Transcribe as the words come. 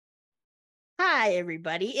Hi,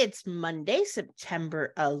 everybody. It's Monday,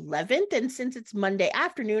 September 11th. And since it's Monday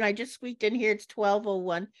afternoon, I just squeaked in here. It's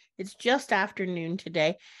 12:01. It's just afternoon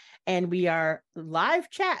today. And we are live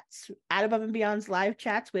chats, Out Above and Beyond's live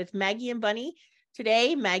chats with Maggie and Bunny.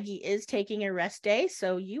 Today, Maggie is taking a rest day.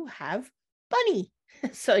 So you have Bunny.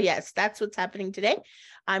 So, yes, that's what's happening today.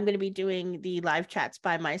 I'm going to be doing the live chats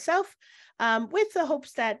by myself. With the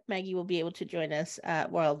hopes that Maggie will be able to join us.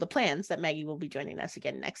 The plans that Maggie will be joining us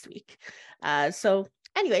again next week. So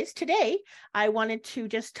anyways, today I wanted to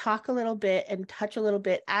just talk a little bit and touch a little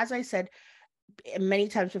bit. As I said many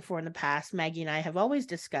times before in the past, Maggie and I have always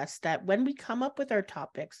discussed that when we come up with our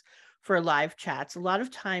topics for live chats, a lot of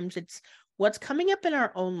times it's what's coming up in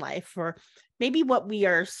our own life, or maybe what we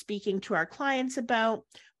are speaking to our clients about,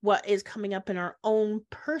 what is coming up in our own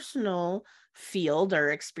personal field or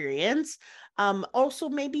experience. Also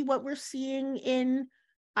maybe what we're seeing in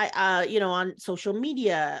on social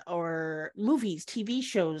media or movies, TV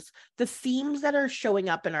shows, the themes that are showing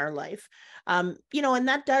up in our life. And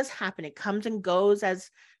that does happen. It comes and goes as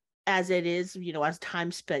it is, as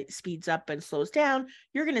time speeds up and slows down.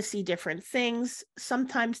 You're going to see different things.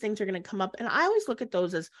 Sometimes things are going to come up, and I always look at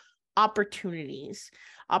those as opportunities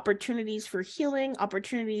for healing,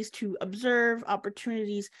 opportunities to observe,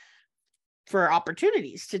 opportunities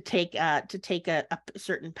to take a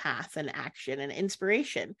certain path and action and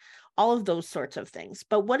inspiration, all of those sorts of things.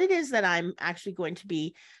 But what it is that I'm actually going to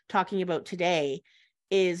be talking about today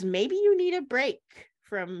is maybe you need a break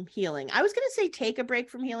from healing. I was going to say take a break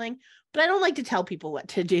from healing, but I don't like to tell people what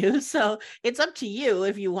to do. So it's up to you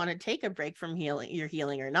if you want to take a break from your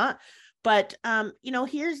healing or not. But,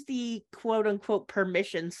 here's the quote unquote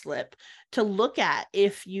permission slip to look at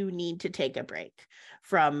if you need to take a break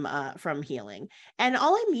from healing. And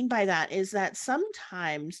all I mean by that is that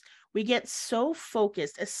sometimes we get so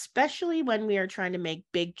focused, especially when we are trying to make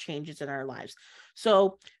big changes in our lives.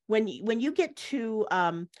 So when you get to,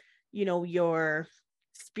 your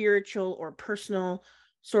spiritual or personal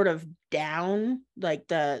sort of down, like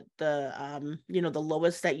the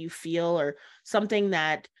lowest that you feel, or something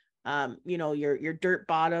that your dirt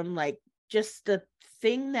bottom, like just the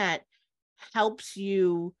thing that helps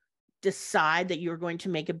you decide that you're going to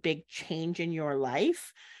make a big change in your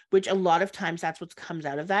life, which a lot of times that's what comes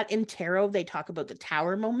out of that. In tarot, they talk about the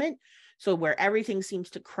tower moment. So where everything seems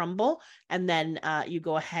to crumble, and then you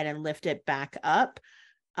go ahead and lift it back up.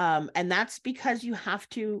 And that's because you have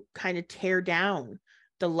to kind of tear down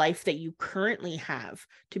the life that you currently have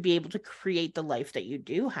to be able to create the life that you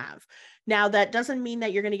do have. Now, that doesn't mean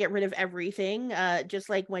that you're going to get rid of everything. Just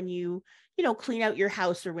like when you clean out your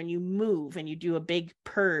house, or when you move and you do a big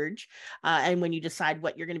purge, and when you decide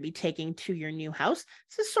what you're going to be taking to your new house,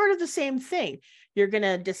 this is sort of the same thing. You're going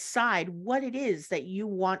to decide what it is that you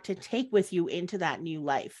want to take with you into that new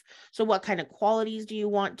life. So what kind of qualities do you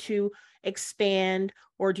want to expand,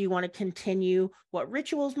 or do you want to continue? What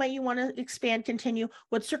rituals might you want to expand, continue?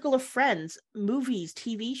 What circle of friends, movies,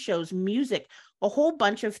 TV shows, music, a whole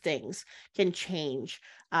bunch of things can change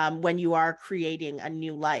when you are creating a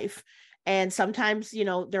new life. And sometimes,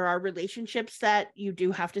 there are relationships that you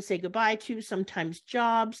do have to say goodbye to, sometimes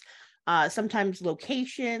jobs, sometimes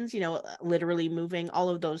locations, literally moving, all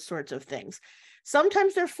of those sorts of things.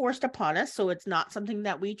 Sometimes they're forced upon us, so it's not something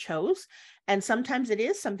that we chose. And sometimes it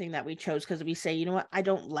is something that we chose because we say, you know what, I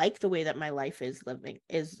don't like the way that my life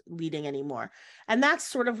is leading anymore. And that's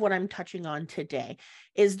sort of what I'm touching on today,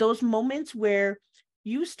 is those moments where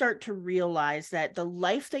you start to realize that the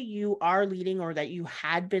life that you are leading, or that you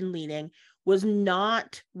had been leading, was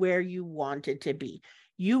not where you wanted to be.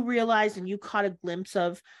 You realized and you caught a glimpse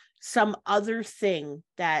of some other thing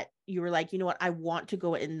that you were like, you know what, I want to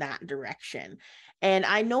go in that direction. And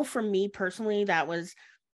I know for me personally, that was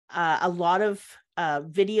a lot of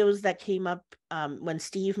videos that came up when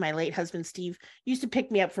Steve, my late husband Steve, used to pick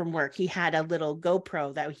me up from work. He had a little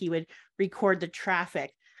GoPro that he would record the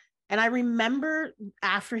traffic. And I remember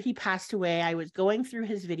after he passed away, I was going through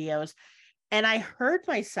his videos and I heard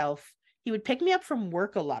myself. He would pick me up from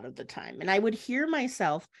work a lot of the time, and I would hear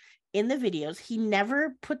myself in the videos. He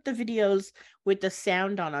never put the videos with the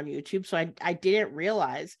sound on YouTube, so I didn't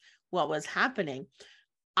realize what was happening.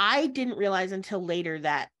 I didn't realize until later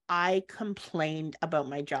that I complained about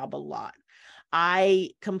my job a lot.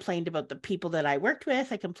 I complained about the people that I worked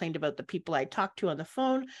with. I complained about the people I talked to on the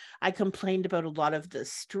phone. I complained about a lot of the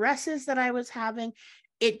stresses that I was having.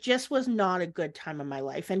 It just was not a good time in my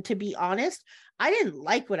life. And to be honest, I didn't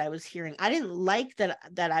like what I was hearing. I didn't like that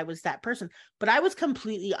I was that person, but I was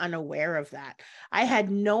completely unaware of that. I had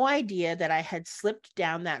no idea that I had slipped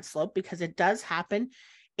down that slope, because it does happen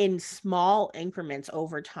in small increments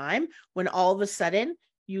over time, when all of a sudden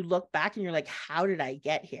you look back and you're like, how did I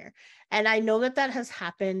get here? And I know that that has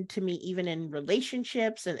happened to me even in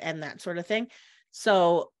relationships and that sort of thing.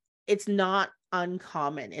 So it's not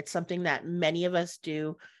uncommon. It's something that many of us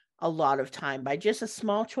do a lot of time by just a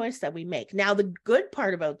small choice that we make. Now, the good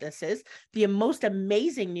part about this is the most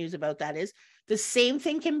amazing news about that is the same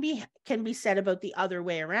thing can be said about the other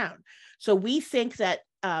way around. So we think that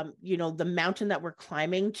the mountain that we're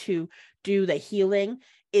climbing to do the healing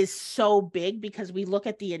is so big because we look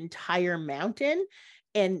at the entire mountain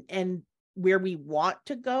and where we want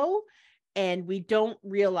to go, and we don't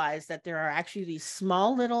realize that there are actually these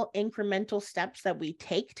small little incremental steps that we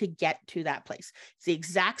take to get to that place. It's the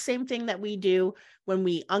exact same thing that we do when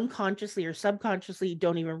we unconsciously or subconsciously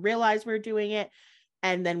don't even realize we're doing it.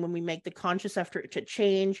 And then when we make the conscious effort to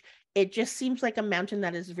change, it just seems like a mountain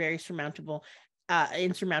that is very insurmountable.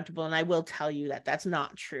 And I will tell you that that's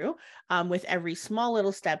not true. With every small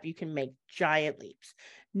little step, you can make giant leaps.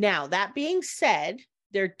 Now, that being said,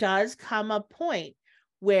 there does come a point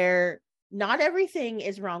where not everything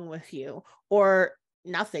is wrong with you, or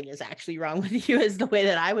nothing is actually wrong with you, is the way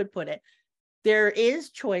that I would put it. There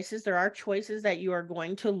are choices that you are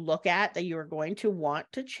going to look at, that you are going to want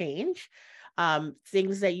to change.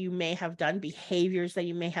 Things that you may have done, behaviors that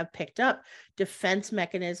you may have picked up, defense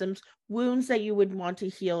mechanisms, wounds that you would want to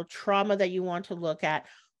heal, trauma that you want to look at,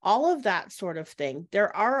 all of that sort of thing.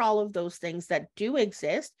 There are all of those things that do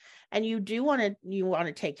exist, and you want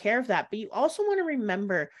to take care of that, but you also want to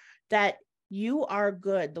remember that you are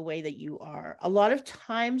good the way that you are. A lot of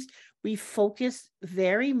times we focus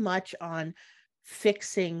very much on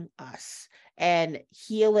fixing us and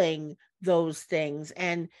healing those things.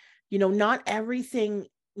 And, not everything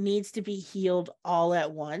needs to be healed all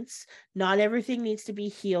at once. Not everything needs to be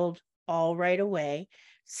healed all right away.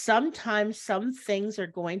 Sometimes some things are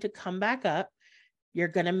going to come back up. You're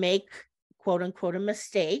going to make, quote unquote, a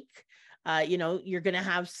mistake. You're going to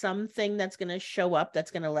have something that's going to show up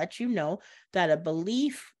that's going to let you know that a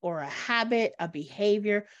belief or a habit, a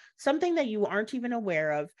behavior, something that you aren't even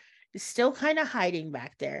aware of is still kind of hiding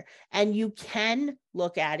back there. And you can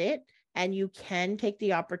look at it and you can take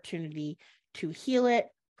the opportunity to heal it,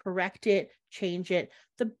 correct it, change it.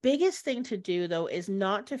 The biggest thing to do, though, is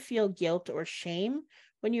not to feel guilt or shame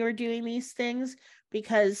when you are doing these things,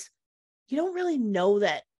 because you don't really know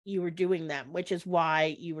that you were doing them, which is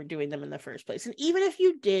why you were doing them in the first place. And even if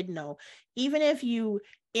you did know, even if you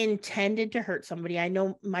intended to hurt somebody, I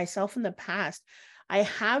know myself in the past, I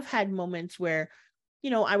have had moments where,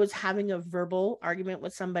 I was having a verbal argument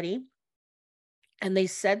with somebody and they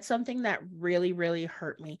said something that really, really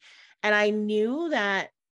hurt me. And I knew that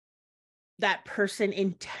that person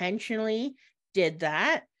intentionally did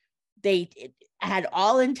that. They had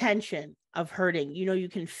all intention of hurting. You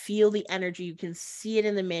can feel the energy. You can see it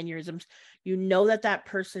in the mannerisms. You know that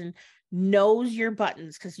person knows your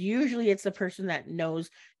buttons, because usually it's the person that knows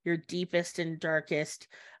your deepest and darkest,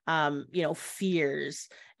 fears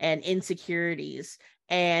and insecurities.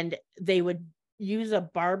 And they would use a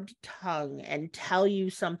barbed tongue and tell you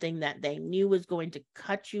something that they knew was going to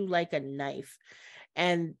cut you like a knife.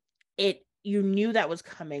 And you knew that was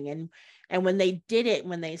coming. And when they did it,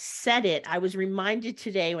 when they said it, I was reminded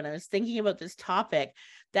today when I was thinking about this topic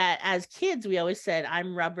that as kids, we always said,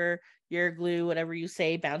 I'm rubber, you're glue, whatever you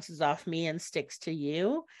say bounces off me and sticks to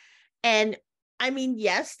you. And I mean,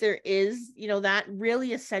 yes, there is, that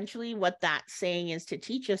really essentially what that saying is to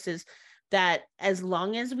teach us is that as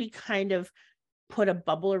long as we kind of put a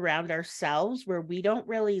bubble around ourselves where we don't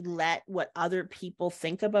really let what other people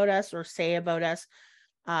think about us or say about us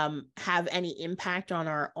have any impact on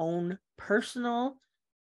our own personal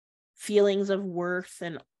feelings of worth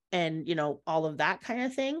and all of that kind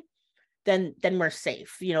of thing, then we're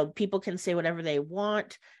safe. People can say whatever they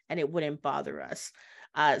want and it wouldn't bother us.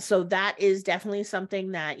 So that is definitely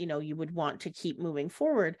something that, you would want to keep moving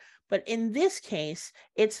forward. But in this case,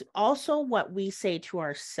 it's also what we say to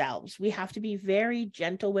ourselves. We have to be very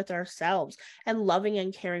gentle with ourselves and loving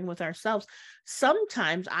and caring with ourselves.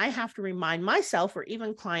 Sometimes I have to remind myself or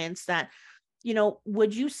even clients that,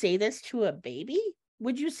 would you say this to a baby?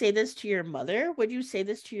 Would you say this to your mother? Would you say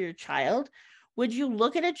this to your child? Would you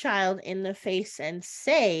look at a child in the face and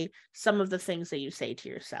say some of the things that you say to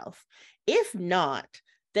yourself? If not,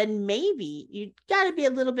 then maybe you got to be a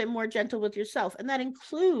little bit more gentle with yourself. And that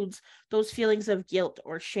includes those feelings of guilt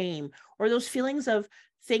or shame, or those feelings of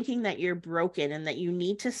thinking that you're broken and that you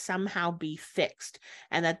need to somehow be fixed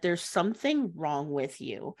and that there's something wrong with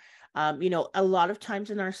you. A lot of times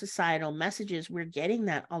in our societal messages, we're getting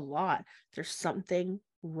that a lot. There's something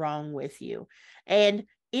wrong with you. And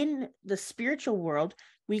in the spiritual world,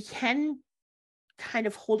 we can kind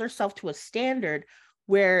of hold ourselves to a standard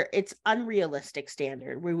where it's unrealistic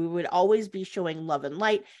standard, where we would always be showing love and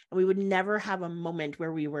light, and we would never have a moment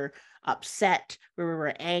where we were upset, where we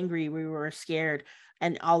were angry, where we were scared,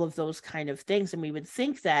 and all of those kind of things. And we would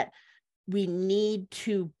think that we need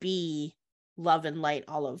to be love and light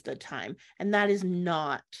all of the time. And that is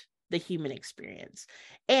not the human experience.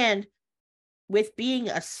 And with being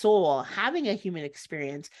a soul, having a human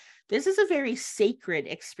experience, this is a very sacred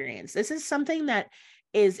experience. This is something that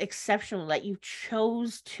is exceptional, that you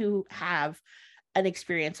chose to have an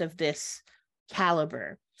experience of this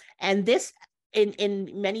caliber. And this, in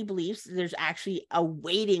many beliefs, there's actually a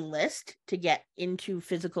waiting list to get into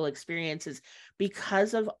physical experiences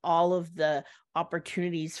because of all of the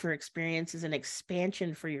opportunities for experiences and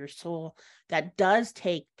expansion for your soul that does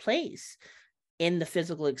take place in the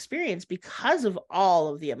physical experience because of all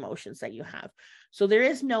of the emotions that you have. So there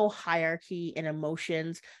is no hierarchy in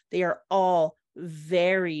emotions. They are all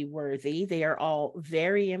very worthy. They are all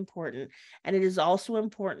very important. And it is also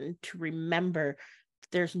important to remember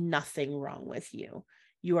there's nothing wrong with you.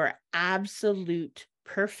 You are absolute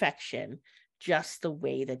perfection, just the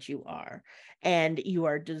way that you are. And you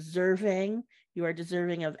are deserving. You are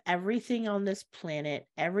deserving of everything on this planet,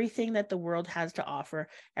 everything that the world has to offer,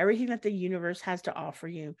 everything that the universe has to offer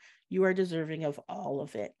you. You are deserving of all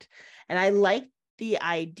of it. And I like the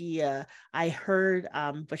idea. I heard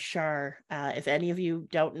Bashar, if any of you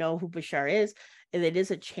don't know who Bashar is, it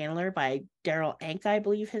is a channeler by Daryl Anka, I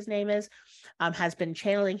believe his name is, has been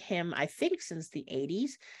channeling him, I think, since the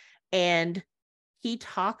 80s. And he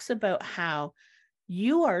talks about how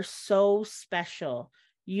you are so special.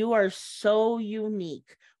 You are so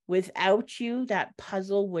unique. Without you, that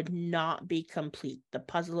puzzle would not be complete. The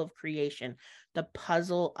puzzle of creation, the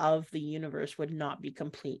puzzle of the universe would not be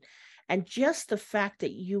complete. And just the fact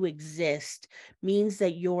that you exist means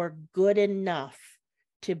that you're good enough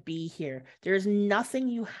to be here. There's nothing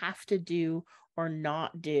you have to do or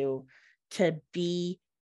not do to be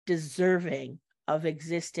deserving of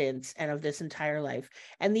existence and of this entire life.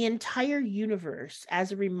 And the entire universe,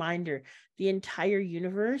 as a reminder, the entire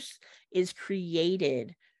universe is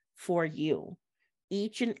created for you.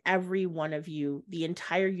 Each and every one of you, the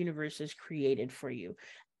entire universe is created for you.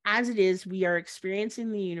 As it is, we are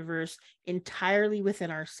experiencing the universe entirely within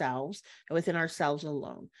ourselves and within ourselves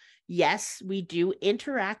alone. Yes, we do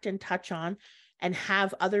interact and touch on and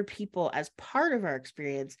have other people as part of our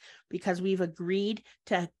experience because we've agreed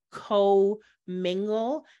to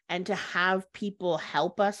co-mingle and to have people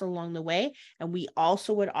help us along the way. And we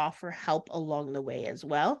also would offer help along the way as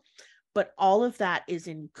well. But all of that is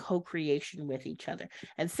in co-creation with each other.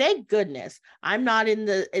 And thank goodness I'm not in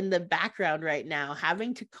the background right now,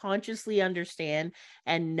 having to consciously understand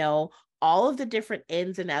and know all of the different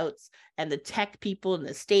ins and outs and the tech people and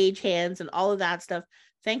the stage hands and all of that stuff.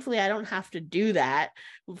 Thankfully, I don't have to do that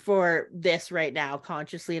for this right now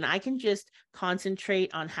consciously. And I can just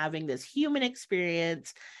concentrate on having this human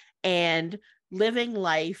experience and living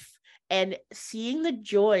life and seeing the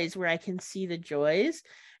joys where I can see the joys.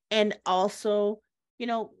 And also,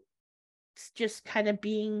 just kind of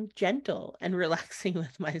being gentle and relaxing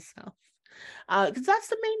with myself. Because that's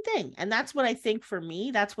the main thing. And that's what I think for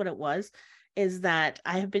me, that's what it was, is that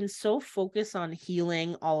I have been so focused on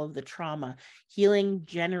healing all of the trauma, healing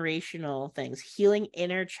generational things, healing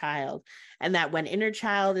inner child. And that when inner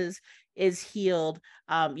child is healed,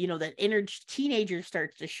 that inner teenager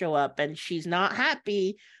starts to show up and she's not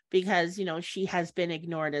happy because, she has been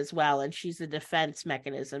ignored as well. And she's the defense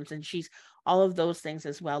mechanisms and she's all of those things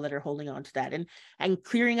as well that are holding on to that and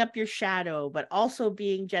clearing up your shadow, but also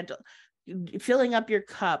being gentle, filling up your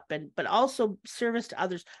cup, but also service to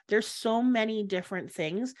others. There's so many different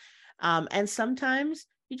things. And sometimes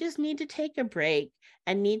you just need to take a break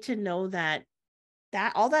and need to know that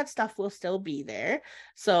all that stuff will still be there.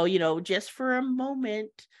 So, just for a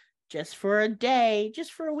moment, just for a day,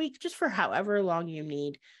 just for a week, just for however long you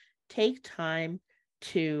need, take time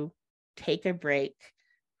to take a break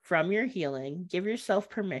from your healing. Give yourself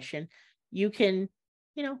permission. You can,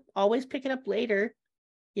 always pick it up later,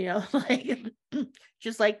 like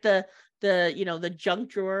just like the junk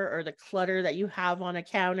drawer or the clutter that you have on a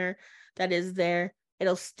counter that is there.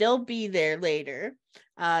 It'll still be there later,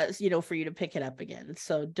 for you to pick it up again.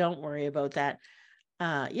 So don't worry about that.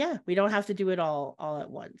 We don't have to do it all at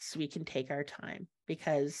once. We can take our time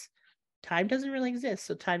because time doesn't really exist.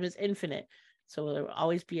 So time is infinite. So there will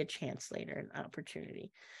always be a chance later, an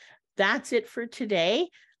opportunity. That's it for today.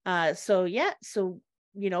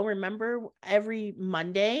 Remember every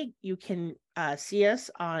Monday, you can see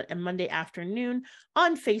us on a Monday afternoon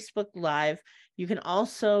on Facebook Live. You can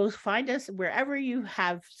also find us wherever you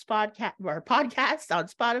have podcasts on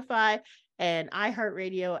Spotify and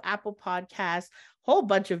iHeartRadio, Apple Podcasts, whole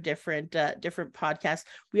bunch of different podcasts.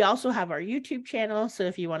 We also have our YouTube channel, so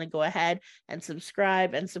if you want to go ahead and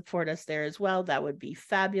subscribe and support us there as well, that would be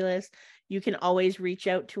fabulous. You can always reach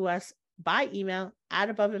out to us by email at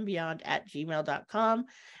aboveandbeyond@gmail.com.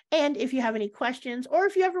 And if you have any questions, or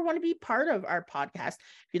if you ever want to be part of our podcast,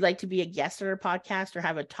 if you'd like to be a guest on our podcast or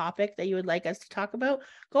have a topic that you would like us to talk about,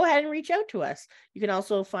 go ahead and reach out to us. You can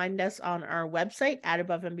also find us on our website at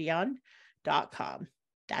aboveandbeyond.com.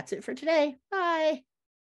 That's it for today. Bye.